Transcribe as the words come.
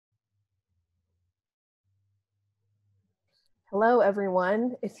Hello,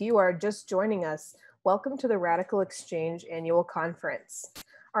 everyone. If you are just joining us, welcome to the RadicalxChange annual conference.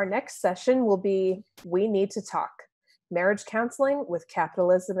 Our next session will be We Need to Talk, Marriage Counseling with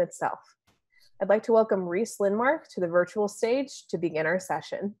Capitalism Itself. I'd like to welcome Rhys Lindmark to the virtual stage to begin our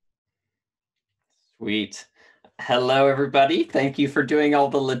session. Sweet. Hello, everybody. Thank you for doing all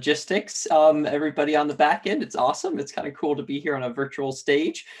the logistics. Everybody on the back end, it's awesome. It's kind of cool to be here on a virtual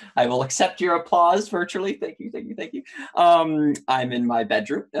stage. I will accept your applause virtually. Thank you, thank you, thank you. I'm in my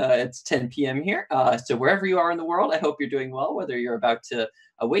bedroom. It's 10 p.m. here. So wherever you are in the world, I hope you're doing well, whether you're about to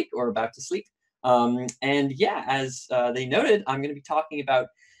awake or about to sleep. And yeah, as they noted, I'm going to be talking about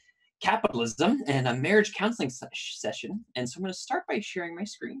capitalism and a marriage counseling session. And so I'm going to start by sharing my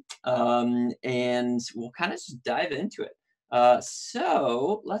screen and we'll kind of just dive into it.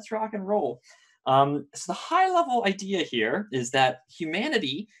 So let's rock and roll. So the high level idea here is that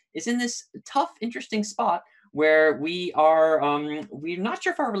humanity is in this tough, interesting spot where we're not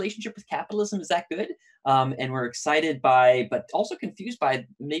sure if our relationship with capitalism is that good. And we're excited by, but also confused by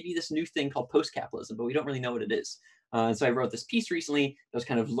maybe this new thing called post-capitalism, but we don't really know what it is. So I wrote this piece recently that was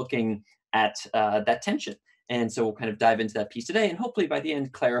kind of looking at that tension. And so we'll kind of dive into that piece today and hopefully by the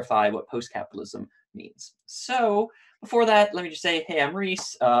end clarify what post-capitalism means. So before that, let me just say, hey, I'm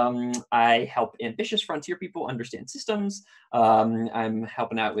Rhys. I help ambitious frontier people understand systems. I'm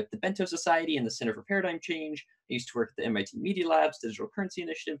helping out with the Bento Society and the Center for Paradigm Change. I used to work at the MIT Media Lab's Digital Currency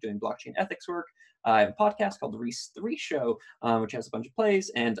Initiative doing blockchain ethics work. I have a podcast called the Rhys Show, which has a bunch of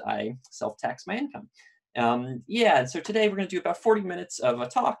plays, and I self-tax my income. Yeah, so today we're going to do about 40 minutes of a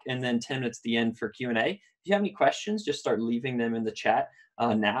talk and then 10 minutes at the end for Q&A. If you have any questions, just start leaving them in the chat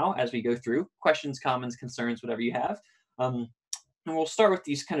now as we go through. Questions, comments, concerns, whatever you have. And we'll start with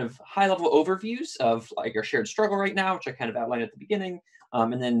these kind of high-level overviews of like our shared struggle right now, which I kind of outlined at the beginning,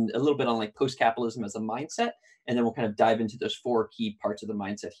 and then a little bit on like post-capitalism as a mindset. And then we'll kind of dive into those four key parts of the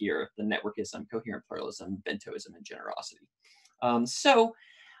mindset here: the networkism, coherent pluralism, Bentoism, and generosity. So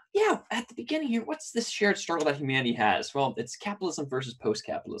yeah, at the beginning here, what's this shared struggle that humanity has? Well, it's capitalism versus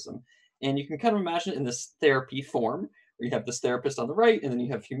post-capitalism. And you can kind of imagine it in this therapy form, where you have this therapist on the right, and then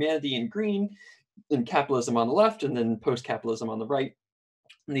you have humanity in green, and capitalism on the left, and then post-capitalism on the right.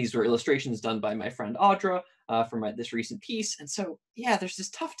 And these were illustrations done by my friend Audra for this recent piece. And so, yeah, there's this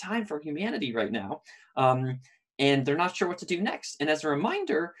tough time for humanity right now. And they're not sure what to do next. And as a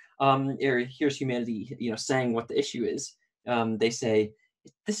reminder, here's humanity, saying what the issue is. They say,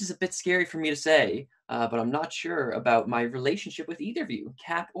 this is a bit scary for me to say, but I'm not sure about my relationship with either of you,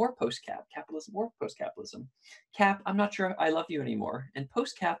 cap or post-cap, capitalism or post-capitalism. Cap, I'm not sure I love you anymore. And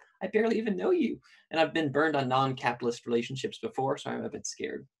post-cap, I barely even know you. And I've been burned on non-capitalist relationships before, so I'm a bit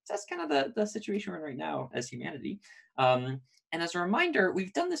scared. So that's kind of the situation we're in right now as humanity. And as a reminder,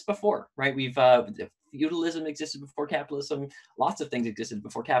 we've done this before, right? Feudalism existed before capitalism. Lots of things existed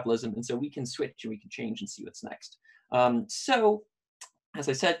before capitalism. And so we can switch and we can change and see what's next. So as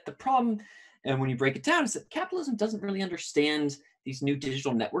I said, the problem, and when you break it down, is that capitalism doesn't really understand these new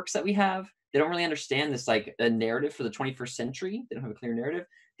digital networks that we have. They don't really understand this like a narrative for the 21st century. They don't have a clear narrative.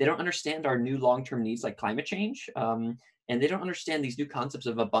 They don't understand our new long-term needs like climate change. And they don't understand these new concepts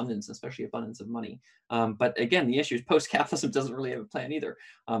of abundance, especially abundance of money. But again, the issue is post-capitalism doesn't really have a plan either.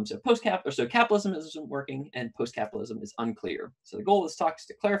 So capitalism isn't working and post-capitalism is unclear. So the goal of this talk is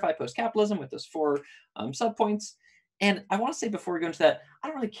to clarify post-capitalism with those four subpoints. And I want to say before we go into that, I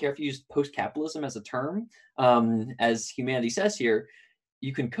don't really care if you use post-capitalism as a term. As humanity says here,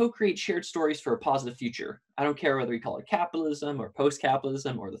 you can co-create shared stories for a positive future. I don't care whether we call it capitalism or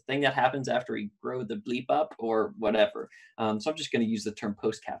post-capitalism or the thing that happens after we grow the bleep up or whatever. So I'm just going to use the term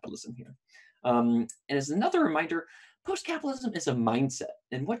post-capitalism here. And as another reminder, post-capitalism is a mindset.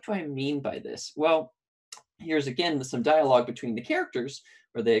 And what do I mean by this? Well, here's again some dialogue between the characters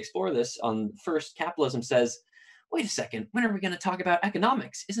where they explore this. First, capitalism says, wait a second, when are we going to talk about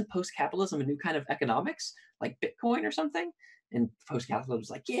economics? Isn't post-capitalism a new kind of economics, like Bitcoin or something? And post-capitalism is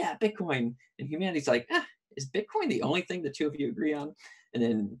like, yeah, Bitcoin. And humanity's like, is Bitcoin the only thing the two of you agree on? And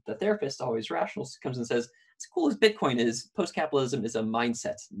then the therapist, always rational, comes and says, as cool as Bitcoin is, post-capitalism is a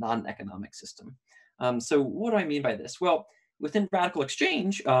mindset, not an economic system. So what do I mean by this? Well, within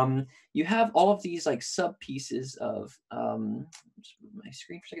RadicalxChange, you have all of these like sub pieces of just move my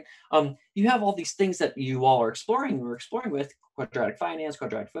screen for a second. You have all these things that you all are exploring. We're exploring with quadratic finance,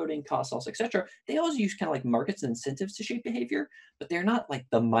 quadratic voting, cost loss, etc. They always use kind of like markets and incentives to shape behavior, but they're not like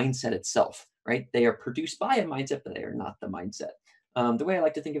the mindset itself, right? They are produced by a mindset, but they are not the mindset. The way I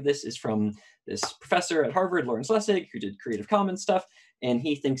like to think of this is from this professor at Harvard, Lawrence Lessig, who did Creative Commons stuff, and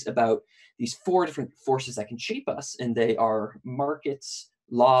he thinks about these four different forces that can shape us, and they are markets,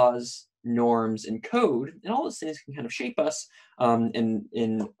 laws, norms, and code, and all those things can kind of shape us. And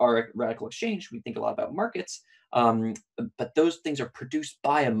in our RadicalxChange, we think a lot about markets, but those things are produced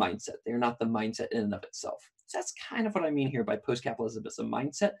by a mindset. They're not the mindset in and of itself. So that's kind of what I mean here by post-capitalism. It's a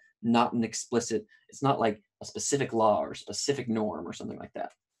mindset, not an explicit, it's not like a specific law or a specific norm or something like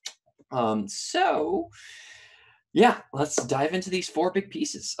that. So yeah, let's dive into these 4 big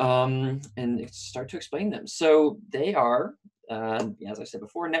pieces and start to explain them. So they are, as I said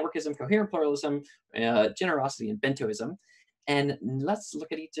before, networkism, coherent pluralism, generosity, and bentoism. And let's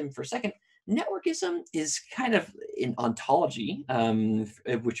look at each of them for a second. Networkism is kind of an ontology,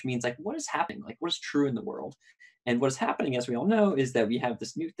 which means like what is happening, like what is true in the world. And what is happening, as we all know, is that we have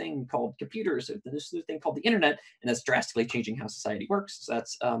this new thing called computers, this new thing called the internet, and that's drastically changing how society works. So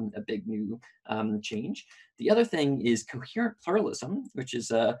that's a big new change. The other thing is coherent pluralism, which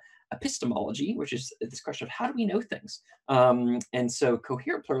is epistemology, which is this question of how do we know things. And so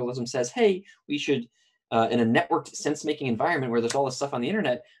coherent pluralism says, hey, we should, in a networked sense-making environment where there's all this stuff on the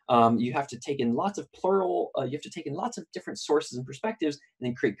internet, you have to take in lots of you have to take in lots of different sources and perspectives and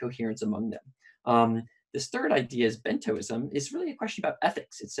then create coherence among them. This third idea is Bentoism, is really a question about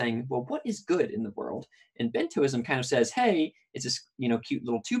ethics. It's saying, well, what is good in the world? And Bentoism kind of says, hey, it's this cute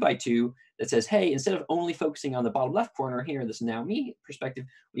little 2x2 that says, hey, instead of only focusing on the bottom left corner here, this now me perspective,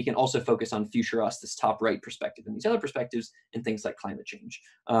 we can also focus on future us, this top right perspective, and these other perspectives and things like climate change.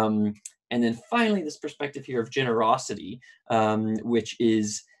 And then finally, this perspective here of generosity, which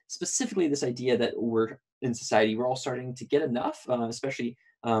is specifically this idea that we're in society, we're all starting to get enough, especially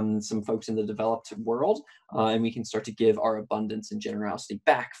some folks in the developed world, and we can start to give our abundance and generosity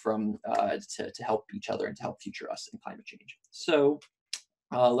back from to help each other and to help future us in climate change. So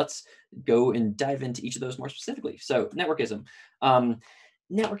let's go and dive into each of those more specifically. So networkism.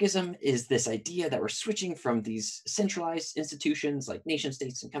 Networkism is this idea that we're switching from these centralized institutions like nation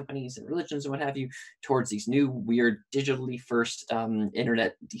states and companies and religions and what have you towards these new weird digitally first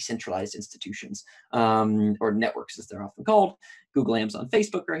internet decentralized institutions, or networks as they're often called. Google, Amazon,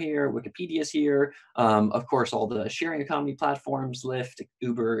 Facebook are here, Wikipedia is here, of course all the sharing economy platforms, Lyft,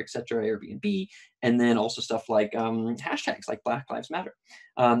 Uber, etc., Airbnb, and then also stuff like hashtags like Black Lives Matter.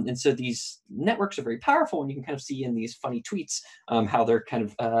 And so these networks are very powerful, and you can kind of see in these funny tweets how they're kind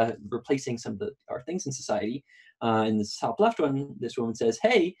of replacing some of our things in society. In this top left one, this woman says,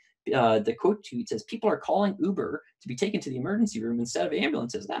 hey, the quote tweet says, people are calling Uber to be taken to the emergency room instead of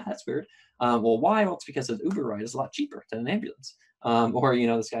ambulances. That's weird. Well, why? Well, it's because an Uber ride is a lot cheaper than an ambulance. Or,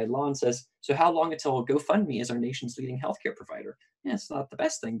 this guy Lon says, so how long until GoFundMe is our nation's leading healthcare provider? Yeah, it's not the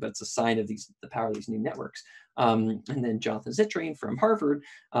best thing, but it's a sign of the power of these new networks. And then Jonathan Zittrain from Harvard,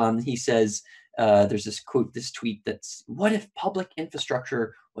 he says, there's this quote, this tweet that's, what if public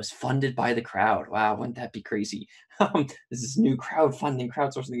infrastructure was funded by the crowd? Wow, wouldn't that be crazy? There's this new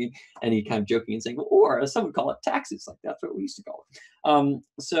crowdsourcing, and he kind of joking and saying, well, or as some would call it, taxes, like that's what we used to call it.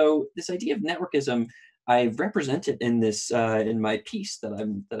 So this idea of networkism, I represent it in this in my piece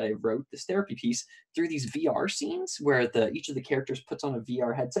that I wrote, this therapy piece, through these VR scenes where each of the characters puts on a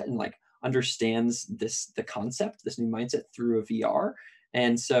VR headset and like understands the concept, this new mindset through a VR.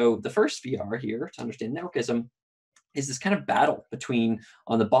 And so the first VR here to understand networkism is this kind of battle between,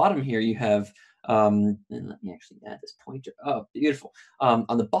 on the bottom here you have, and let me actually add this pointer. Oh, beautiful.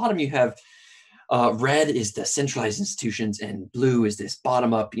 On the bottom you have red is the centralized institutions, and blue is this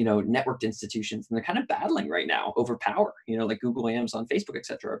bottom-up, networked institutions, and they're kind of battling right now over power. Like Google, Amazon, Facebook,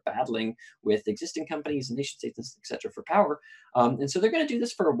 etc., are battling with existing companies and nation states, etc., for power. And so they're going to do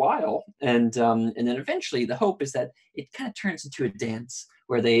this for a while, and then eventually the hope is that it kind of turns into a dance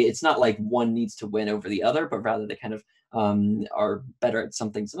where it's not like one needs to win over the other, but rather they kind of are better at some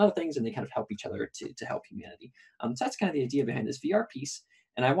things than other things, and they kind of help each other to help humanity. So that's kind of the idea behind this VR piece.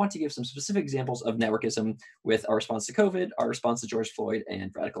 And I want to give some specific examples of networkism with our response to COVID, our response to George Floyd,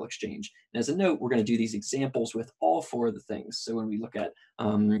 and RadicalxChange. And as a note, we're going to do these examples with all 4 of the things. So when we look at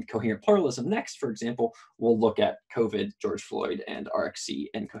coherent pluralism next, for example, we'll look at COVID, George Floyd, and RxC,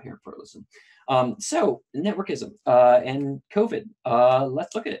 and coherent pluralism. So networkism and COVID,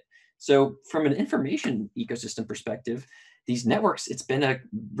 let's look at it. So from an information ecosystem perspective, these networks, it's been a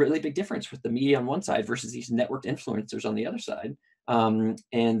really big difference with the media on one side versus these networked influencers on the other side.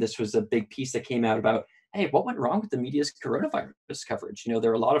 And this was a big piece that came out about, hey, what went wrong with the media's coronavirus coverage? There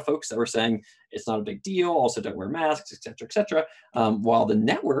were a lot of folks that were saying it's not a big deal, also don't wear masks, et cetera, et cetera. While the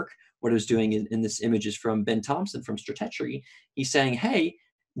network, what it was doing in this image is from Ben Thompson from Stratechery, he's saying, hey,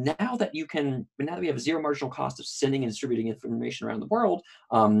 now that we have a zero marginal cost of sending and distributing information around the world,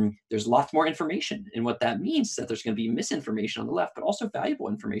 there's lots more information. And what that means is that there's going to be misinformation on the left, but also valuable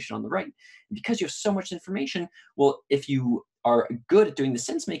information on the right. And because you have so much information, well, if you are good at doing the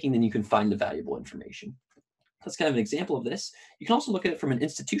sense making, then you can find the valuable information. That's kind of an example of this. You can also look at it from an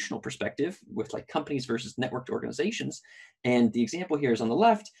institutional perspective with like companies versus networked organizations. And the example here is on the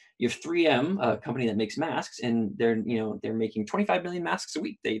left, you have 3M, a company that makes masks, and they're making 25 million masks a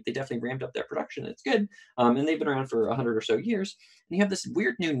week. They definitely ramped up their production. It's good. And they've been around for 100 or so years. And you have this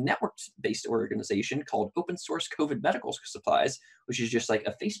weird new network-based organization called Open Source COVID Medical Supplies, which is just like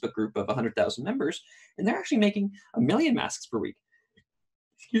a Facebook group of 100,000 members. And they're actually making 1 million masks per week.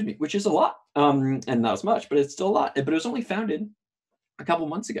 Excuse me, which is a lot, and not as much, but it's still a lot. But it was only founded a couple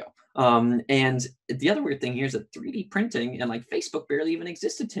months ago. And the other weird thing here is that 3D printing and like Facebook barely even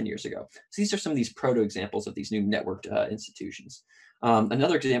existed 10 years ago. So these are some of these proto examples of these new networked institutions.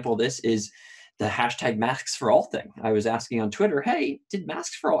 Another example of this is the hashtag masks for all thing. I was asking on Twitter, hey, did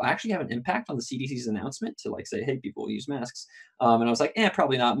masks for all actually have an impact on the CDC's announcement to like say, hey, people use masks? And I was like,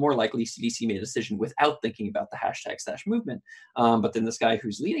 probably not. More likely CDC made a decision without thinking about the hashtag/movement. But then this guy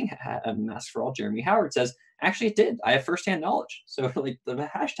who's leading Masks for All, Jeremy Howard, says, actually it did. I have firsthand knowledge. So like the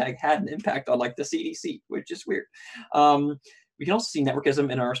hashtag had an impact on like the CDC, which is weird. We can also see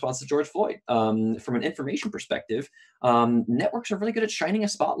networkism in our response to George Floyd. From an information perspective, networks are really good at shining a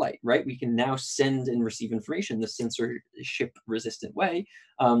spotlight, right? We can now send and receive information in the censorship-resistant way.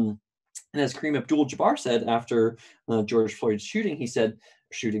 And as Kareem Abdul-Jabbar said after George Floyd's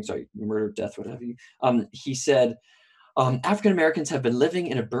murder, death, what have you, he said, African Americans have been living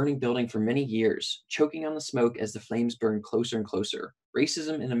in a burning building for many years, choking on the smoke as the flames burn closer and closer.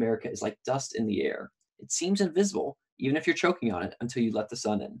 Racism in America is like dust in the air. It seems invisible, even if you're choking on it, until you let the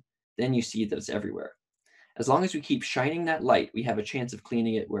sun in. Then you see that it's everywhere. As long as we keep shining that light, we have a chance of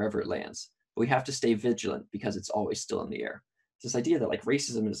cleaning it wherever it lands. But we have to stay vigilant because it's always still in the air. It's this idea that like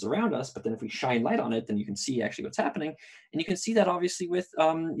racism is around us, but then if we shine light on it, then you can see actually what's happening. And you can see that obviously with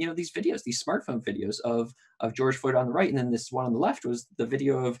these videos, these smartphone videos of George Floyd on the right. And then this one on the left was the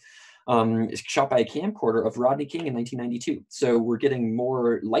video of shot by a camcorder of Rodney King in 1992. So we're getting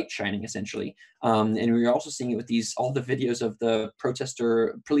more light shining essentially. And we're also seeing it with all the videos of the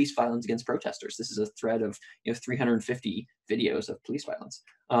police violence against protesters. This is a thread of 350 videos of police violence.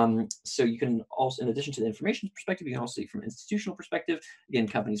 So you can also, in addition to the information perspective, you can also see from an institutional perspective, again,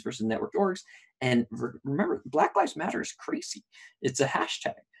 companies versus networked orgs. And remember, Black Lives Matter is crazy. It's a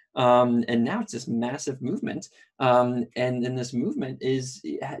hashtag. And now it's this massive movement. And in this movement there's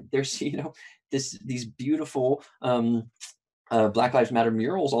these beautiful Black Lives Matter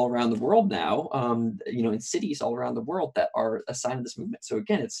murals all around the world now, in cities all around the world that are a sign of this movement. So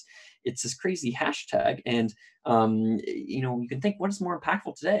again, it's this crazy hashtag. And you can think, what is more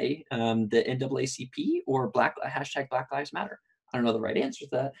impactful today, the NAACP or hashtag Black Lives Matter? I don't know the right answer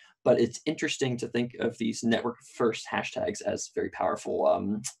to that, but it's interesting to think of these network first hashtags as very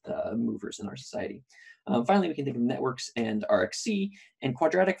powerful movers in our society. Finally, we can think of networks and RxC, and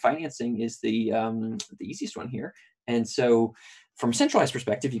quadratic financing is the easiest one here. And so from a centralized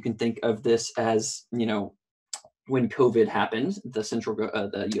perspective, you can think of this as, when COVID happened,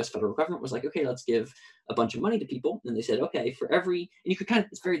 the US federal government was like, okay, let's give a bunch of money to people. And they said, okay, for every, and you could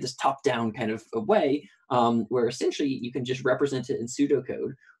it's very this top down kind of a way, where essentially you can just represent it in pseudocode,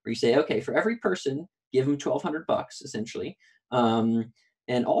 where you say, okay, for every person, give them $1,200 essentially.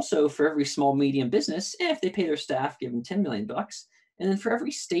 And also for every small, medium business, if they pay their staff, give them $10 million. And then for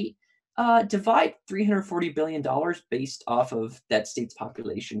every state, divide $340 billion based off of that state's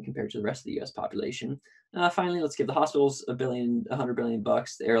population compared to the rest of the US population. Finally, let's give the hospitals $100 billion, the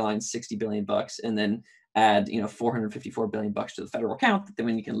airlines $60 billion, and then add $454 billion to the federal account that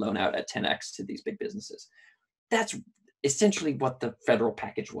then you can loan out at 10x to these big businesses. That's essentially what the federal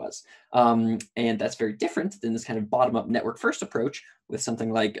package was. And that's very different than this kind of bottom-up network first approach with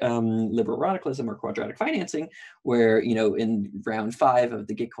something like liberal radicalism or quadratic financing, where, in round 5 of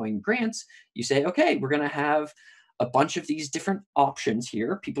the Gitcoin grants, you say, okay, we're going to have a bunch of these different options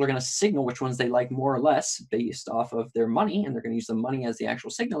here. People are going to signal which ones they like more or less based off of their money, and they're going to use the money as the actual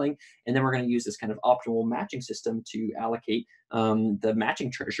signaling. And then we're going to use this kind of optimal matching system to allocate the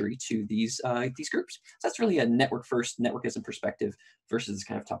matching treasury to these groups. So that's really a network first networkism perspective versus this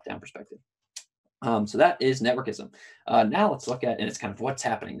kind of top down perspective. So that is networkism. Now let's look at, and it's kind of what's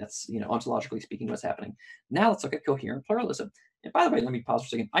happening. That's, ontologically speaking, what's happening. Now let's look at coherent pluralism. And by the way, let me pause for a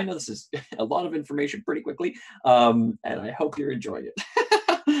second. I know this is a lot of information pretty quickly, and I hope you're enjoying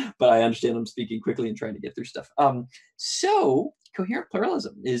it. But I understand I'm speaking quickly and trying to get through stuff. So coherent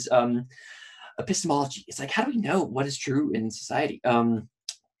pluralism is epistemology. It's like, how do we know what is true in society? And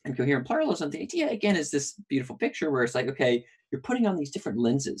coherent pluralism, the idea, again, is this beautiful picture where it's like, okay, you're putting on these different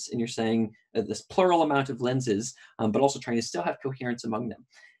lenses and you're saying this plural amount of lenses, but also trying to still have coherence among them.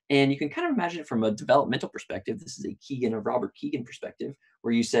 And you can kind of imagine it from a developmental perspective. This is a Robert Keegan perspective,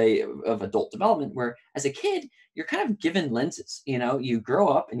 where you say of adult development, where as a kid, you're kind of given lenses. You grow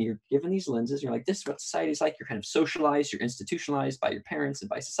up and you're given these lenses. You're like, this is what society is like. You're kind of socialized, you're institutionalized by your parents and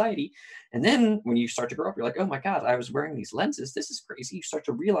by society. And then when you start to grow up, you're like, oh my God, I was wearing these lenses. This is crazy. You start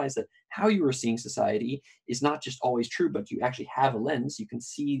to realize that how you were seeing society is not just always true, but you actually have a lens. You can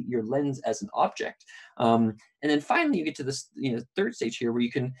see your lens as an object. And then finally, you get to this third stage here where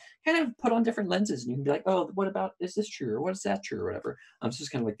you can kind of put on different lenses and you can be like, oh, what about, is this true? Or what is that true? Or whatever. So it's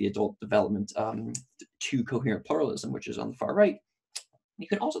kind of like the adult development to coherent pluralism, which is on the far right. You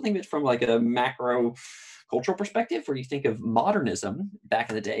can also think of it from like a macro cultural perspective, where you think of modernism back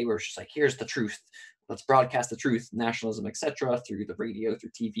in the day, where it's just like, here's the truth. Let's broadcast the truth, nationalism, etc., through the radio,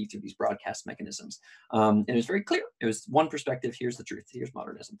 through TV, through these broadcast mechanisms. And it was very clear. It was one perspective. Here's the truth. Here's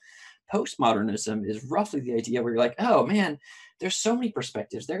modernism. Postmodernism is roughly the idea where you're like, oh man, there's so many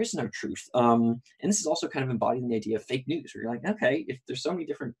perspectives. There is no truth. And this is also kind of embodying the idea of fake news, where you're like, okay, if there's so many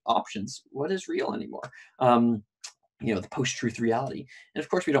different options, what is real anymore? The post-truth reality. And of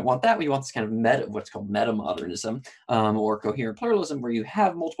course, we don't want that. We want this kind of what's called meta-modernism, or coherent pluralism, where you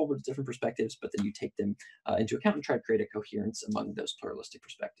have multiple different perspectives, but then you take them into account and try to create a coherence among those pluralistic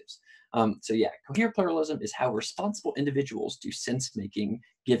perspectives. So yeah, coherent pluralism is how responsible individuals do sense-making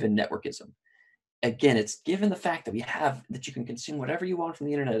given networkism. Again, it's given the fact that you can consume whatever you want from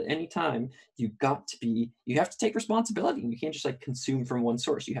the internet at any time. You have to take responsibility. You can't just like consume from one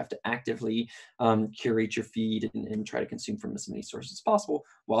source. You have to actively curate your feed and try to consume from as many sources as possible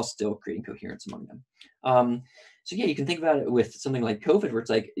while still creating coherence among them. So yeah, you can think about it with something like COVID, where it's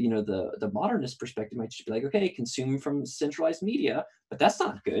like, the modernist perspective might just be like, okay, consume from centralized media, but that's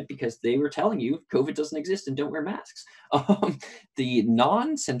not good because they were telling you COVID doesn't exist and don't wear masks. The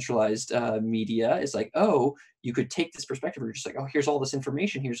non-centralized media is like, oh, you could take this perspective where you're just like, oh, here's all this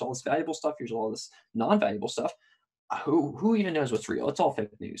information, here's all this valuable stuff, here's all this non-valuable stuff. Who even knows what's real? It's all fake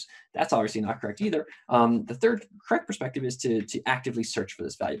news. That's obviously not correct either. The third correct perspective is to actively search for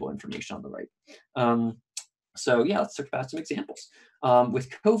this valuable information on the right. So yeah, let's talk about some examples. With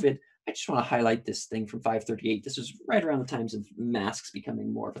COVID, I just want to highlight this thing from 538. This was right around the times of masks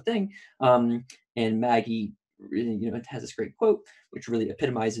becoming more of a thing. And Maggie, it has this great quote, which really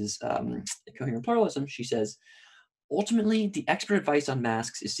epitomizes coherent pluralism. She says, ultimately, the expert advice on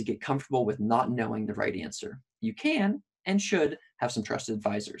masks is to get comfortable with not knowing the right answer. You can and should have some trusted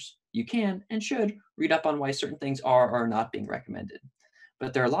advisors. You can and should read up on why certain things are or are not being recommended.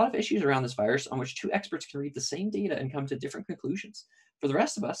 But there are a lot of issues around this virus on which two experts can read the same data and come to different conclusions. For the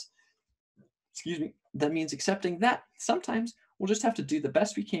rest of us, that means accepting that sometimes we'll just have to do the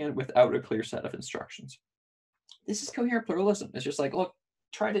best we can without a clear set of instructions. This is coherent pluralism. It's just like, look,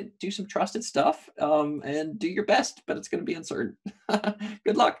 try to do some trusted stuff and do your best, but it's going to be uncertain.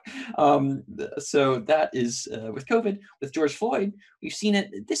 Good luck. So that is with COVID. With George Floyd, we've seen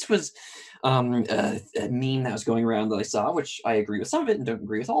it. This was a meme that was going around that I saw, which I agree with some of it and don't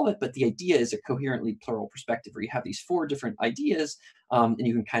agree with all of it, but the idea is a coherently plural perspective where you have these four different ideas and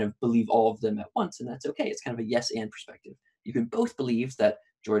you can kind of believe all of them at once, and that's okay. It's kind of a yes and perspective. You can both believe that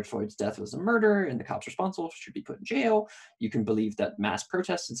George Floyd's death was a murder and the cops responsible should be put in jail. You can believe that mass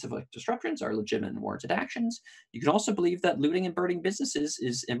protests and civil disruptions are legitimate and warranted actions. You can also believe that looting and burning businesses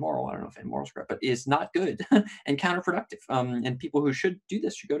is immoral. I don't know if immoral is correct, but is not good and counterproductive. And people who should do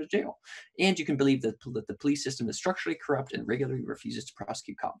this should go to jail. And you can believe that the police system is structurally corrupt and regularly refuses to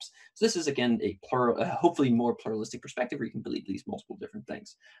prosecute cops. So this is, again, a hopefully more pluralistic perspective where you can believe these multiple different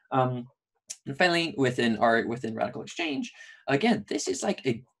things. And finally, within RadicalxChange, again, this is like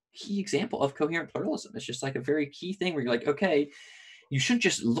a key example of coherent pluralism. It's just like a very key thing where you're like, okay, you shouldn't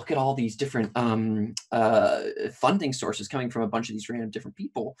just look at all these different funding sources coming from a bunch of these random different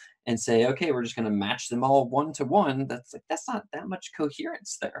people and say, okay, we're just going to match them all one to one. That's not that much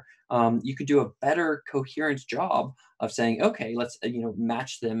coherence there. You could do a better coherence job of saying, okay, let's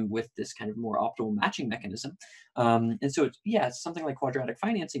match them with this kind of more optimal matching mechanism. And so it's something like quadratic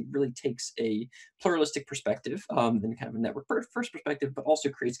financing really takes a pluralistic perspective and kind of a network first perspective, but also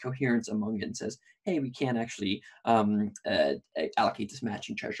creates coherence among it and says, hey, we can actually allocate this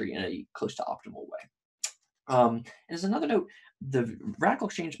matching treasury in a close to optimal way. And as another note, the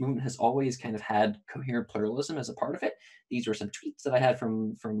RadicalxChange movement has always kind of had coherent pluralism as a part of it. These were some tweets that I had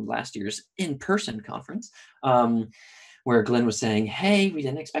from last year's in-person conference, where Glenn was saying, hey, we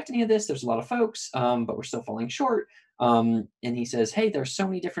didn't expect any of this. There's a lot of folks, but we're still falling short. And he says, hey, there's so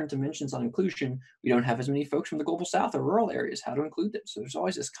many different dimensions on inclusion. We don't have as many folks from the global south or rural areas. How to include them? So there's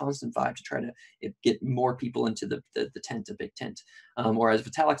always this constant vibe to try to get more people into the tent, a big tent. Or as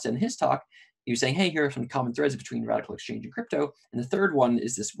Vitalik said in his talk, He was saying, hey, here are some common threads between RadicalxChange and crypto. And the third one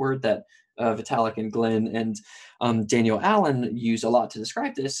is this word that Vitalik and Glenn and Daniel Allen use a lot to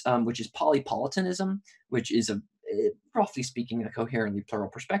describe this, which is polypolitanism, which is roughly speaking, a coherently plural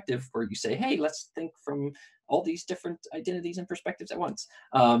perspective where you say, hey, let's think from all these different identities and perspectives at once.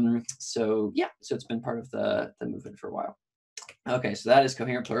 So yeah, so it's been part of the movement for a while. Okay, so that is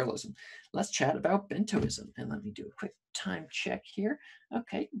coherent pluralism. Let's chat about Bentoism. And let me do a quick time check here.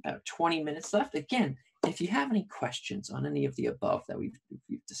 Okay, about 20 minutes left. Again, if you have any questions on any of the above that we've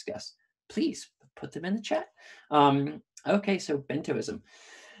discussed, please put them in the chat. Okay, so Bentoism.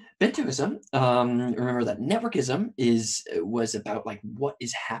 Bentoism, remember that networkism was about like what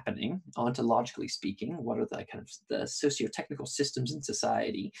is happening ontologically speaking, what are the kind of the socio-technical systems in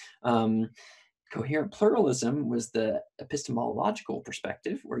society. Coherent pluralism was the epistemological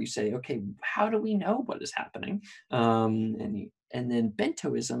perspective where you say, okay, how do we know what is happening? And then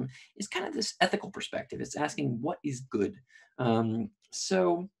Bentoism is kind of this ethical perspective. It's asking what is good.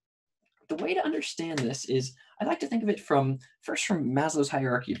 So the way to understand this is I like to think of it first from Maslow's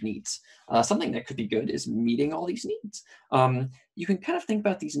hierarchy of needs. Something that could be good is meeting all these needs. You can kind of think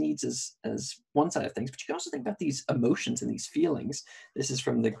about these needs as one side of things, but you can also think about these emotions and these feelings. This is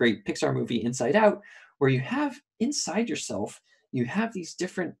from the great Pixar movie Inside Out, where you have inside yourself, you have these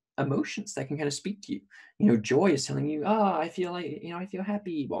different emotions that can kind of speak to you. You know, joy is telling you, oh, I feel like, I feel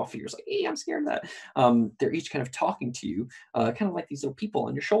happy. While fear is like, hey, I'm scared of that. They're each kind of talking to you, kind of like these little people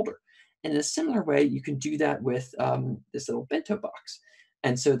on your shoulder. And in a similar way, you can do that with this little bento box.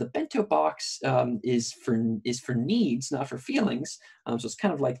 And so the bento box is for needs, not for feelings. So it's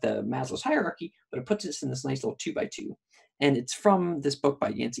kind of like the Maslow's hierarchy, but it puts this in this nice little 2x2. And it's from this book by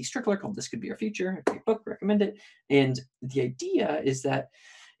Yancey Strickler called This Could Be Our Future. A great book, recommend it. And the idea is that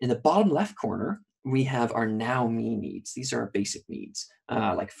in the bottom left corner, we have our now me needs. These are our basic needs,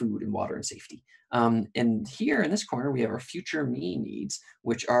 like food and water and safety. And here in this corner, we have our future me needs,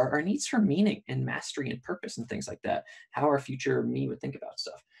 which are our needs for meaning and mastery and purpose and things like that, how our future me would think about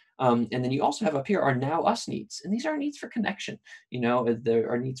stuff. And then you also have up here our now us needs. And these are our needs for connection,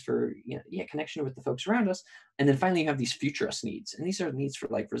 there are needs for connection with the folks around us. And then finally, you have these future us needs. And these are needs for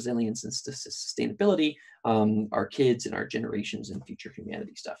like resilience and sustainability, our kids and our generations and future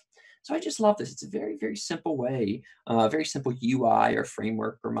humanity stuff. So I just love this. It's a very, very simple way, very simple UI or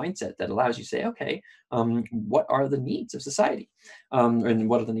framework or mindset that allows you to say, okay, what are the needs of society? And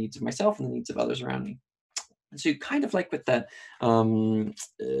what are the needs of myself and the needs of others around me? And so you kind of like with that, so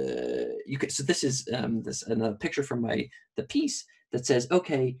this is another picture from the piece that says,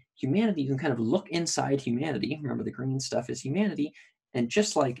 okay, humanity, you can kind of look inside humanity. Remember the green stuff is humanity. And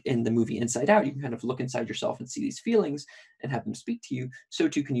just like in the movie Inside Out, you can kind of look inside yourself and see these feelings and have them speak to you. So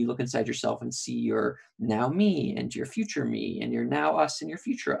too can you look inside yourself and see your now me and your future me and your now us and your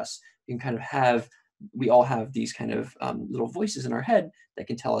future us. You can kind of we all have these kind of little voices in our head that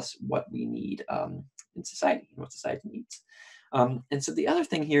can tell us what we need in society and what society needs. And so the other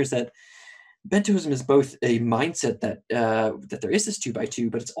thing here is that Bentoism is both a mindset that that there is this 2x2,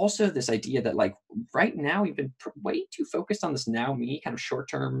 but it's also this idea that like right now we've been way too focused on this now me kind of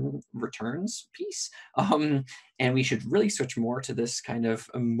short-term returns piece, and we should really switch more to this kind of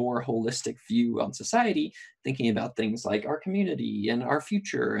a more holistic view on society, thinking about things like our community and our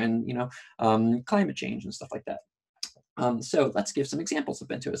future and climate change and stuff like that. So let's give some examples of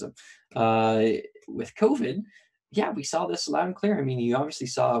Bentoism. With COVID, yeah, we saw this loud and clear. I mean, you obviously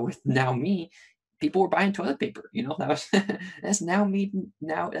saw with Now Me, people were buying toilet paper. That's now me.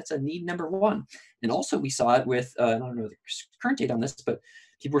 Now that's a need number one. And also we saw it with, I don't know the current date on this, but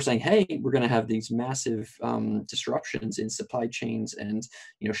people were saying, hey, we're going to have these massive disruptions in supply chains and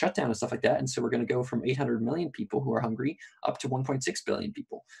shutdown and stuff like that. And so we're going to go from 800 million people who are hungry up to 1.6 billion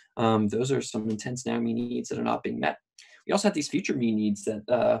people. Those are some intense now me needs that are not being met. We also have these future me needs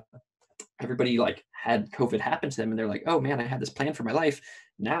that everybody like had COVID happen to them and they're like, oh man, I had this plan for my life.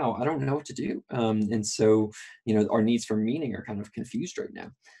 Now I don't know what to do. And so, our needs for meaning are kind of confused right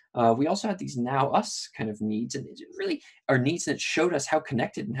now. We also had these now us kind of needs, and it really are needs that showed us how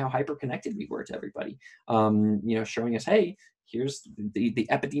connected and how hyper connected we were to everybody. Showing us, hey, here's the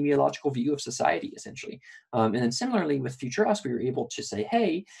epidemiological view of society, essentially. And then similarly with future us, we were able to say,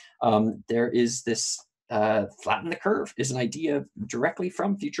 hey, there is this flatten the curve is an idea directly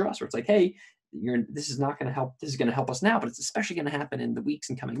from future us, where it's like, hey, this is not going to help. This is going to help us now, but it's especially going to happen in the weeks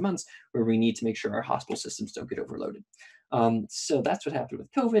and coming months where we need to make sure our hospital systems don't get overloaded. So that's what happened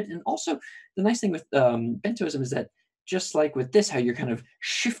with COVID. And also the nice thing with Bentoism is that just like with this, how you're kind of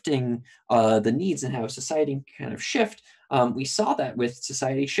shifting the needs and how society kind of shift. We saw that with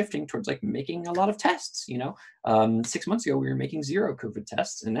society shifting towards like making a lot of tests. 6 months ago we were making 0 COVID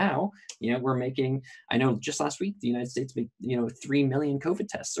tests, and now we're making. I know just last week the United States made 3 million COVID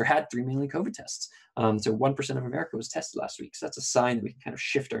tests, or had 3 million COVID tests. So 1% of America was tested last week. So that's a sign that we can kind of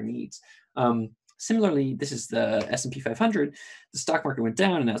shift our needs. Similarly, this is the S&P 500. The stock market went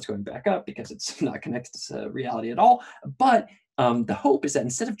down and now it's going back up because it's not connected to reality at all. But the hope is that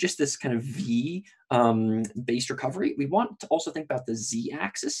instead of just this kind of V-based recovery, we want to also think about the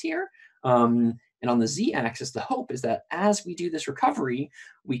Z-axis here. And on the Z-axis, the hope is that as we do this recovery,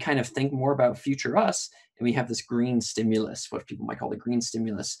 we kind of think more about future us, and we have this green stimulus, what people might call the green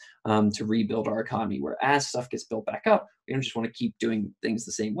stimulus, to rebuild our economy, where as stuff gets built back up, we don't just want to keep doing things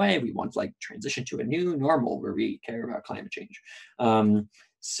the same way. We want to like transition to a new normal where we care about climate change.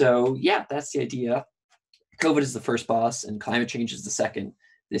 So yeah, that's the idea. COVID is the first boss and climate change is the second.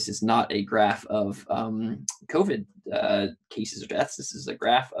 This is not a graph of COVID cases or deaths. This is a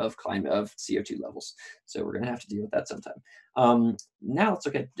graph of CO2 levels. So we're going to have to deal with that sometime. Now let's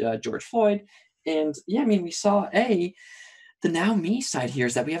look at George Floyd. And yeah, I mean, we saw the now me side here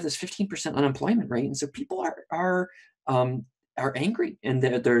is that we have this 15% unemployment rate. And so people are angry, and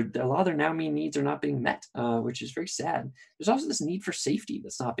a lot of their now me needs are not being met, which is very sad. There's also this need for safety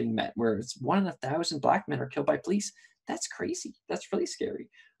that's not being met, where it's 1 in 1,000 Black men are killed by police. That's crazy. That's really scary.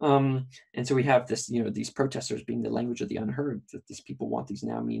 And so we have this, these protesters being the language of the unheard, that these people want these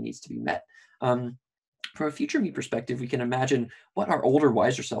now me needs to be met. From a future me perspective, we can imagine what our older,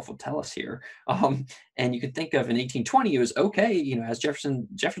 wiser self will tell us here. And you could think of in 1820, it was okay, as Jefferson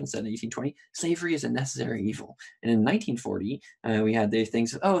said in 1820, slavery is a necessary evil. And in 1940, we had the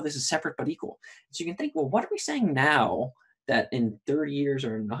things of, oh, this is separate but equal. So you can think, well, what are we saying now that in 30 years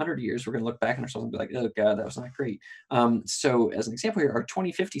or in 100 years, we're going to look back on ourselves and be like, oh God, that was not great. So as an example here, our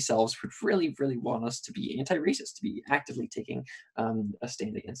 2050 selves would really, really want us to be anti-racist, to be actively taking a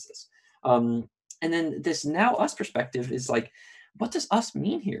stand against this. And then this now us perspective is like, what does us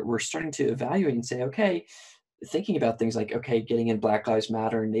mean here? We're starting to evaluate and say, okay, thinking about things like, okay, getting in Black Lives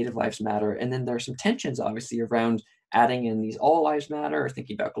Matter and Native Lives Matter. And then there are some tensions, obviously, around adding in these All Lives Matter, or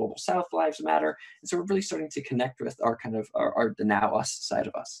thinking about Global South Lives Matter. And so we're really starting to connect with our kind of the now us side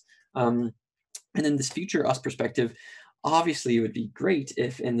of us. And then this future us perspective, obviously, it would be great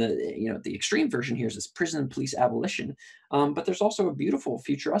if in the the extreme version here is this prison and police abolition, but there's also a beautiful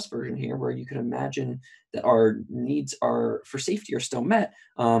future us version here where you can imagine that our needs for safety are still met,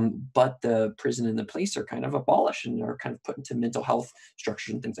 but the prison and the police are kind of abolished and are kind of put into mental health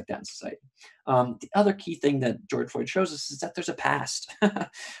structures and things like that in society. The other key thing that George Floyd shows us is that there's a past.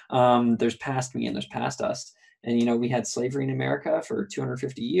 There's past me and there's past us. And, we had slavery in America for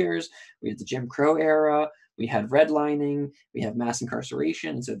 250 years. We had the Jim Crow era. We had redlining. We have mass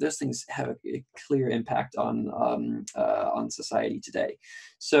incarceration. So those things have a clear impact on society today.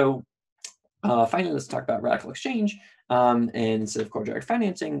 So finally, let's talk about RadicalxChange. And instead of quadratic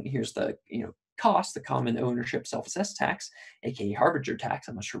financing, here's the cost, the common ownership self-assessed tax, aka Harbinger tax.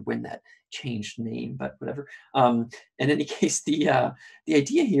 I'm not sure when that changed name, but whatever. In any case, the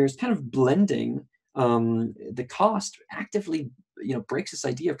idea here is kind of blending the cost actively breaks this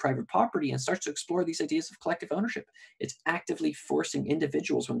idea of private property and starts to explore these ideas of collective ownership. It's actively forcing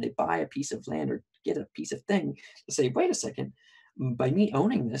individuals when they buy a piece of land or get a piece of thing to say, wait a second, by me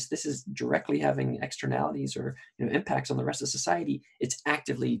owning this is directly having externalities or impacts on the rest of society. It's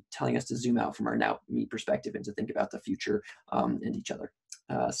actively telling us to zoom out from our now me perspective and to think about the future and each other.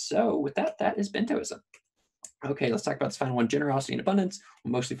 So with that is Bentoism. Okay, let's talk about this final one, generosity and abundance.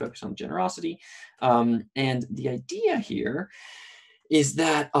 We'll mostly focus on generosity. And the idea here is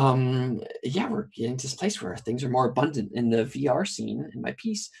that, we're getting to this place where things are more abundant. In the VR scene, in my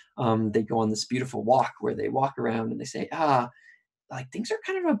piece, they go on this beautiful walk where they walk around and they say, like things are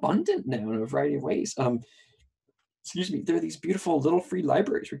kind of abundant now in a variety of ways. Excuse me, there are these beautiful little free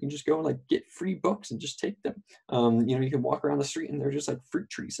libraries where you can just go and like get free books and just take them. You can walk around the street and there are just like fruit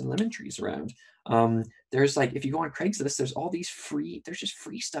trees and lemon trees around. There's like, if you go on Craigslist, there's all these there's just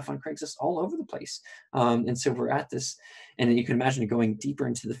free stuff on Craigslist all over the place. And so we're at this, and then you can imagine it going deeper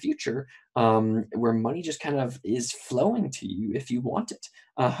into the future, where money just kind of is flowing to you if you want it.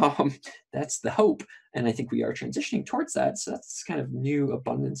 That's the hope. And I think we are transitioning towards that. So that's kind of new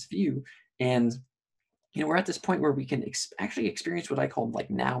abundance view. And we're at this point where we can actually experience what I call like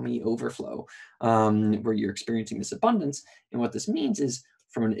now me overflow, where you're experiencing this abundance. And what this means is,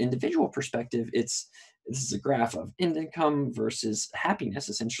 from an individual perspective, this is a graph of income versus happiness,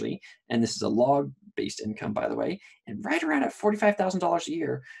 essentially. And this is a log based income, by the way, and right around at $45,000 a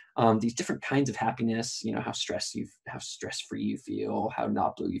year, these different kinds of happiness, how stress-free you feel, how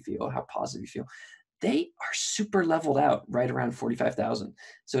not blue you feel, how positive you feel, they are super leveled out right around 45,000.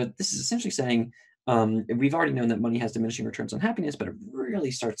 So this is essentially saying, we've already known that money has diminishing returns on happiness, but it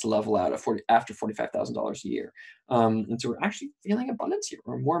really starts to level out after $45,000 a year. And so we're actually feeling abundance here,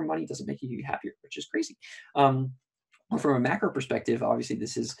 or more money doesn't make you happier, which is crazy. Well, from a macro perspective, obviously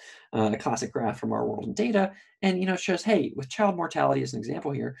this is a classic graph from our world in data, and it shows, hey, with child mortality as an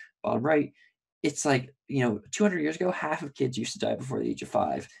example here, bottom right, it's like 200 years ago, half of kids used to die before the age of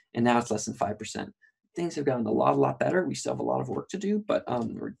 5, and now it's less than 5%. Things have gotten a lot better. We still have a lot of work to do, but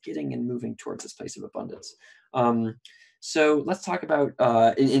we're getting and moving towards this place of abundance. So let's talk about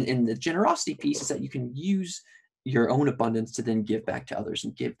in the generosity piece is that you can use your own abundance to then give back to others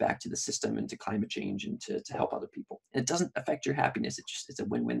and give back to the system and to climate change and to help other people. And it doesn't affect your happiness. It's a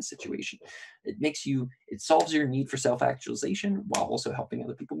win-win situation. It solves your need for self-actualization while also helping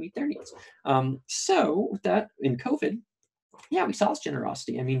other people meet their needs. So with that, in COVID, yeah, we saw this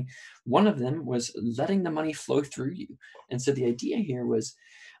generosity. I mean, one of them was letting the money flow through you. And so the idea here was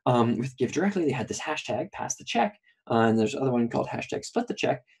with Give Directly, they had this hashtag, pass the check. And there's another one called hashtag split the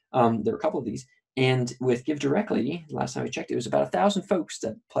check. There were a couple of these. And with Give Directly, last time I checked, it was about 1,000 folks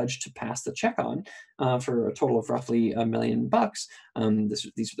that pledged to pass the check on for a total of roughly $1 million.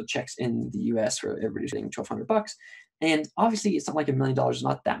 These were the checks in the US where everybody's getting $1,200. And obviously, it's not like $1 million is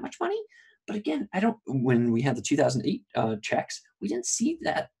not that much money. But again, when we had the 2008 checks, we didn't see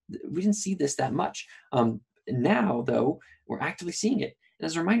that. We didn't see this that much. Now, though, we're actively seeing it. And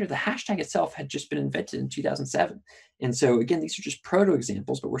as a reminder, the hashtag itself had just been invented in 2007. And so again, these are just proto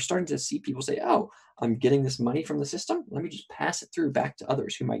examples, but we're starting to see people say, oh, I'm getting this money from the system. Let me just pass it through back to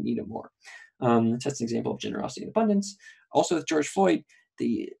others who might need it more. So that's an example of generosity and abundance. Also with George Floyd,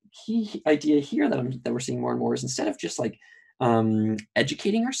 the key idea here that we're seeing more and more is instead of just like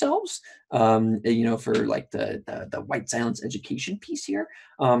educating ourselves, for like the white silence education piece here,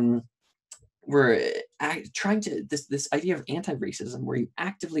 we're trying to this idea of anti-racism where you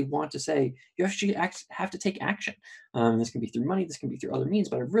actively want to say you actually have to take action. This can be through money, this can be through other means,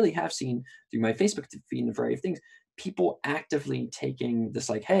 but I really have seen through my Facebook feed and a variety of things, people actively taking this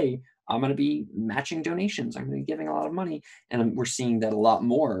like, hey, I'm going to be matching donations, I'm going to be giving a lot of money, and we're seeing that a lot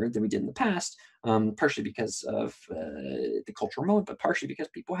more than we did in the past, partially because of the cultural moment, but partially because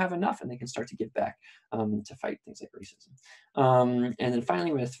people have enough and they can start to give back to fight things like racism. And then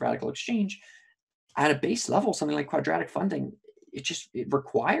finally with RadicalxChange, at a base level, something like quadratic funding, it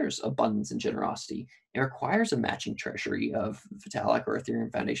requires abundance and generosity. It requires a matching treasury of Vitalik or Ethereum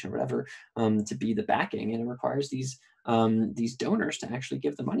Foundation or whatever to be the backing, and it requires these donors to actually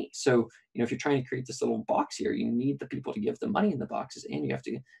give the money. So if you're trying to create this little box here, you need the people to give the money in the boxes, and you have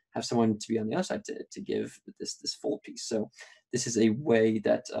to have someone to be on the other side to give this full piece. So this is a way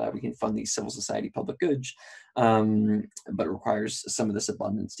that we can fund these civil society public goods, but it requires some of this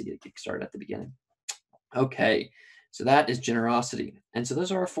abundance to get it kickstarted at the beginning. Okay, so that is generosity. And so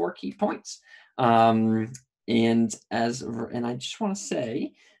those are our 4 key points. And I just want to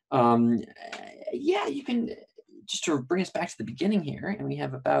say, yeah, you can, just to bring us back to the beginning here, and we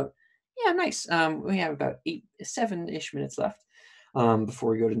have about, yeah, nice. We have about 7-ish minutes left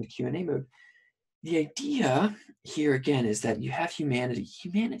before we go into Q&A mode. The idea here again is that you have humanity.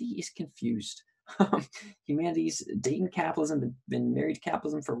 Humanity is confused. Humanity's dating capitalism, been married to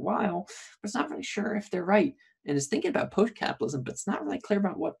capitalism for a while, but it's not really sure if they're right, and is thinking about post-capitalism, but it's not really clear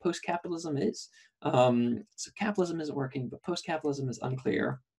about what post-capitalism is. So capitalism isn't working, but post-capitalism is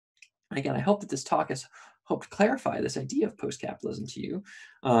unclear. And again, I hope that this talk has helped clarify this idea of post-capitalism to you,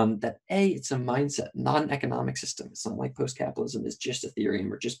 that it's a mindset, not an economic system. It's not like post-capitalism is just Ethereum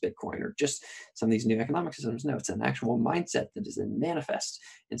or just Bitcoin or just some of these new economic systems. No, it's an actual mindset that is then manifest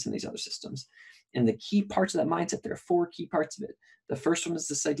in some of these other systems. And the key parts of that mindset, there are 4 key parts of it. The first one is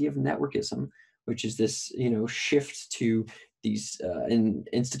this idea of networkism, which is this, shift to these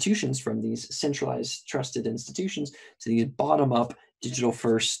institutions, from these centralized trusted institutions to these bottom-up digital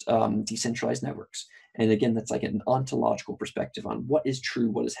first decentralized networks. And again, that's like an ontological perspective on what is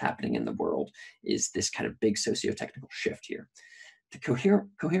true, what is happening in the world, is this kind of big socio-technical shift here. The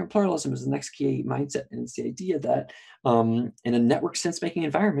coherent pluralism is the next key mindset, and it's the idea that in a network sense-making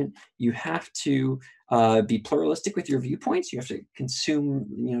environment, you have to be pluralistic with your viewpoints. You have to consume,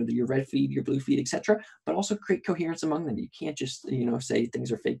 your red feed, your blue feed, etc., but also create coherence among them. You can't just, say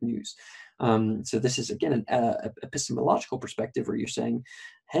things are fake news. So this is again an epistemological perspective where you're saying,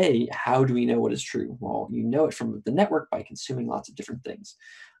 hey, how do we know what is true? Well, you know it from the network by consuming lots of different things.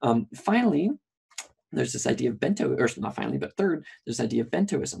 Finally, There's this idea of Bento, or not finally, but third, there's this idea of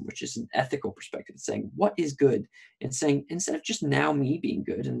Bentoism, which is an ethical perspective. It's saying what is good, and saying instead of just now me being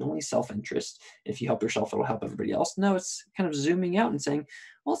good and only self-interest, if you help yourself, it'll help everybody else. No, it's kind of zooming out and saying,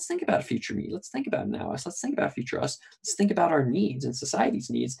 well, let's think about future me. Let's think about now us. Let's think about future us. Let's think about our needs and society's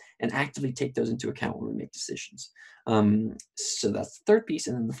needs and actively take those into account when we make decisions. So that's the third piece.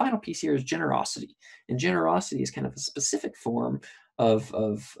 And then the final piece here is generosity. And generosity is kind of a specific form of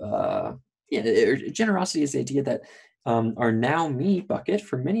generosity is the idea that our now me bucket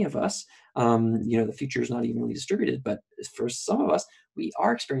for many of us, the future is not evenly distributed, but for some of us, we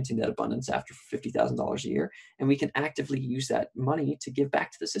are experiencing that abundance after $50,000 a year, and we can actively use that money to give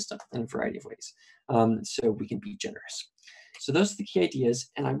back to the system in a variety of ways. So we can be generous. So those are the key ideas.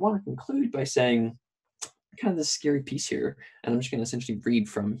 And I want to conclude by saying kind of this scary piece here, and I'm just going to essentially read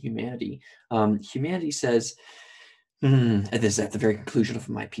from Humanity. Humanity says, this is at the very conclusion of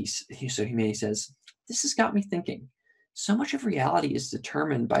my piece. So Humanity says, this has got me thinking. So much of reality is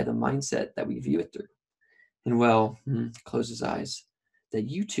determined by the mindset that we view it through. And well, close his eyes, that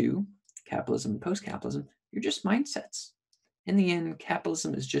you two, capitalism and post-capitalism, you're just mindsets. In the end,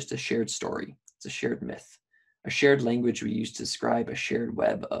 capitalism is just a shared story. It's a shared myth, a shared language we use to describe a shared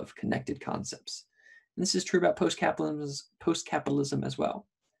web of connected concepts. And this is true about post-capitalism as well.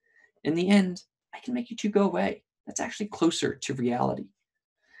 In the end, I can make you two go away. That's actually closer to reality.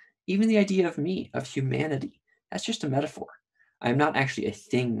 Even the idea of me, of humanity, that's just a metaphor. I'm not actually a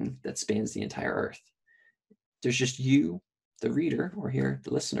thing that spans the entire earth. There's just you, the reader, or here,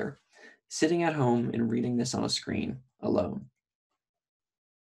 the listener, sitting at home and reading this on a screen alone.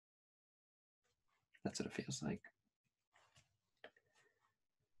 That's what it feels like.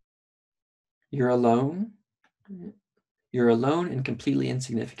 You're alone. You're alone and completely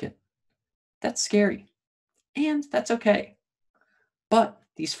insignificant. That's scary. And that's okay. But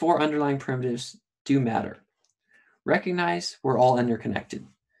these four underlying primitives do matter. Recognize we're all interconnected.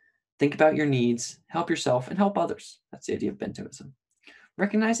 Think about your needs, help yourself, and help others. That's the idea of Bentoism.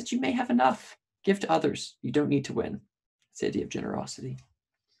 Recognize that you may have enough. Give to others. You don't need to win. That's the idea of generosity.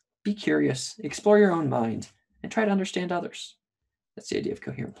 Be curious, explore your own mind, and try to understand others. That's the idea of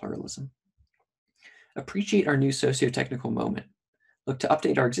coherent pluralism. Appreciate our new socio-technical moment. Look to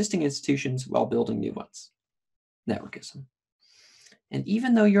update our existing institutions while building new ones. Networkism. And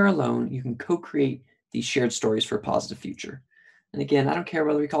even though you're alone, you can co-create these shared stories for a positive future. And again, I don't care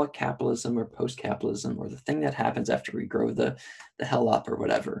whether we call it capitalism or post-capitalism or the thing that happens after we grow the hell up or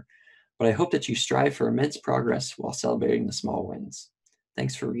whatever. But I hope that you strive for immense progress while celebrating the small wins.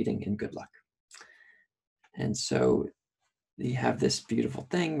 Thanks for reading and good luck. And so you have this beautiful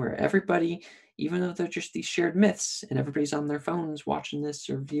thing where everybody, even though they're just these shared myths and everybody's on their phones watching this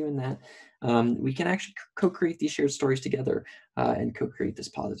or viewing that, we can actually co-create these shared stories together and co-create this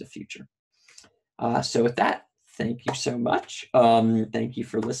positive future. So with that, thank you so much. Thank you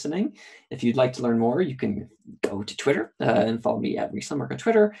for listening. If you'd like to learn more, you can go to Twitter and follow me at Rhys Lindmark on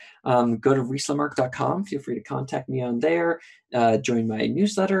Twitter. Go to rhyslandmark.com. Feel free to contact me on there. Join my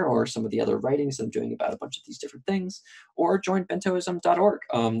newsletter or some of the other writings I'm doing about a bunch of these different things. Or join bentoism.org.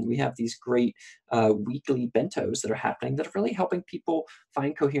 We have these great weekly bentos that are happening that are really helping people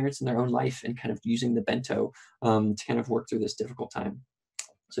find coherence in their own life and kind of using the bento to kind of work through this difficult time.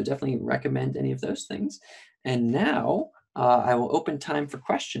 So definitely recommend any of those things. And now I will open time for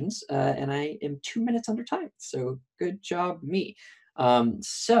questions, and I am 2 minutes under time. So good job, me.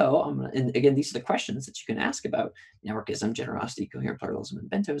 So I'm gonna, and again, these are the questions that you can ask about networkism, generosity, coherent pluralism, and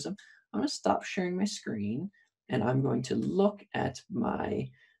bentoism. I'm going to stop sharing my screen, and I'm going to look at my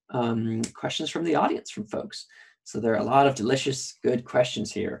questions from the audience, from folks. So there are a lot of delicious, good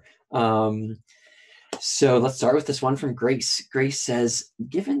questions here. So let's start with this one from Grace. Grace says,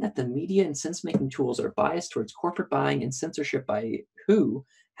 given that the media and sense-making tools are biased towards corporate buying and censorship by who,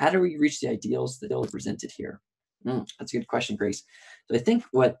 how do we reach the ideals that are presented here? That's a good question, Grace. So I think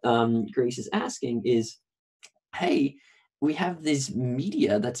what Grace is asking is, hey, we have this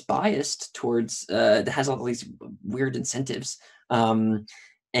media that's biased towards, that has all these weird incentives.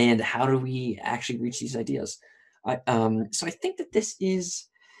 And how do we actually reach these ideas? So I think that this is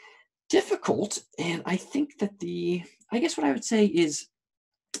difficult. And I think that I guess what I would say is,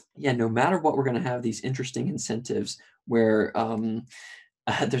 yeah, no matter what, we're going to have these interesting incentives where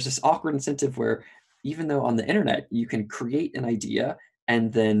there's this awkward incentive where even though on the internet you can create an idea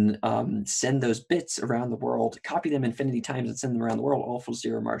and then send those bits around the world, copy them infinity times and send them around the world, all for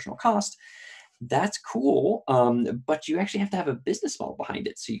zero marginal cost. That's cool, but you actually have to have a business model behind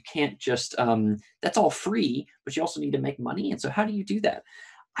it. So you can't just, that's all free, but you also need to make money. And so how do you do that?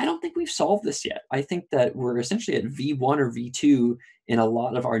 I don't think we've solved this yet. I think that we're essentially at V1 or V2 in a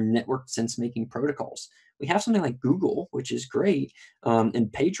lot of our network sense-making protocols. We have something like Google, which is great,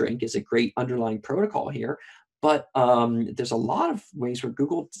 and PageRank is a great underlying protocol here, but there's a lot of ways where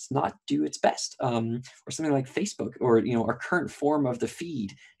Google does not do its best, or something like Facebook, or our current form of the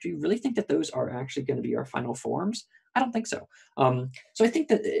feed. Do you really think that those are actually going to be our final forms? I don't think so. So I think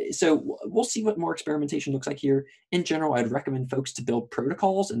that, so we'll see what more experimentation looks like here. In general, I'd recommend folks to build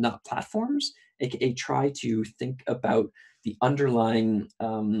protocols and not platforms, aka try to think about the underlying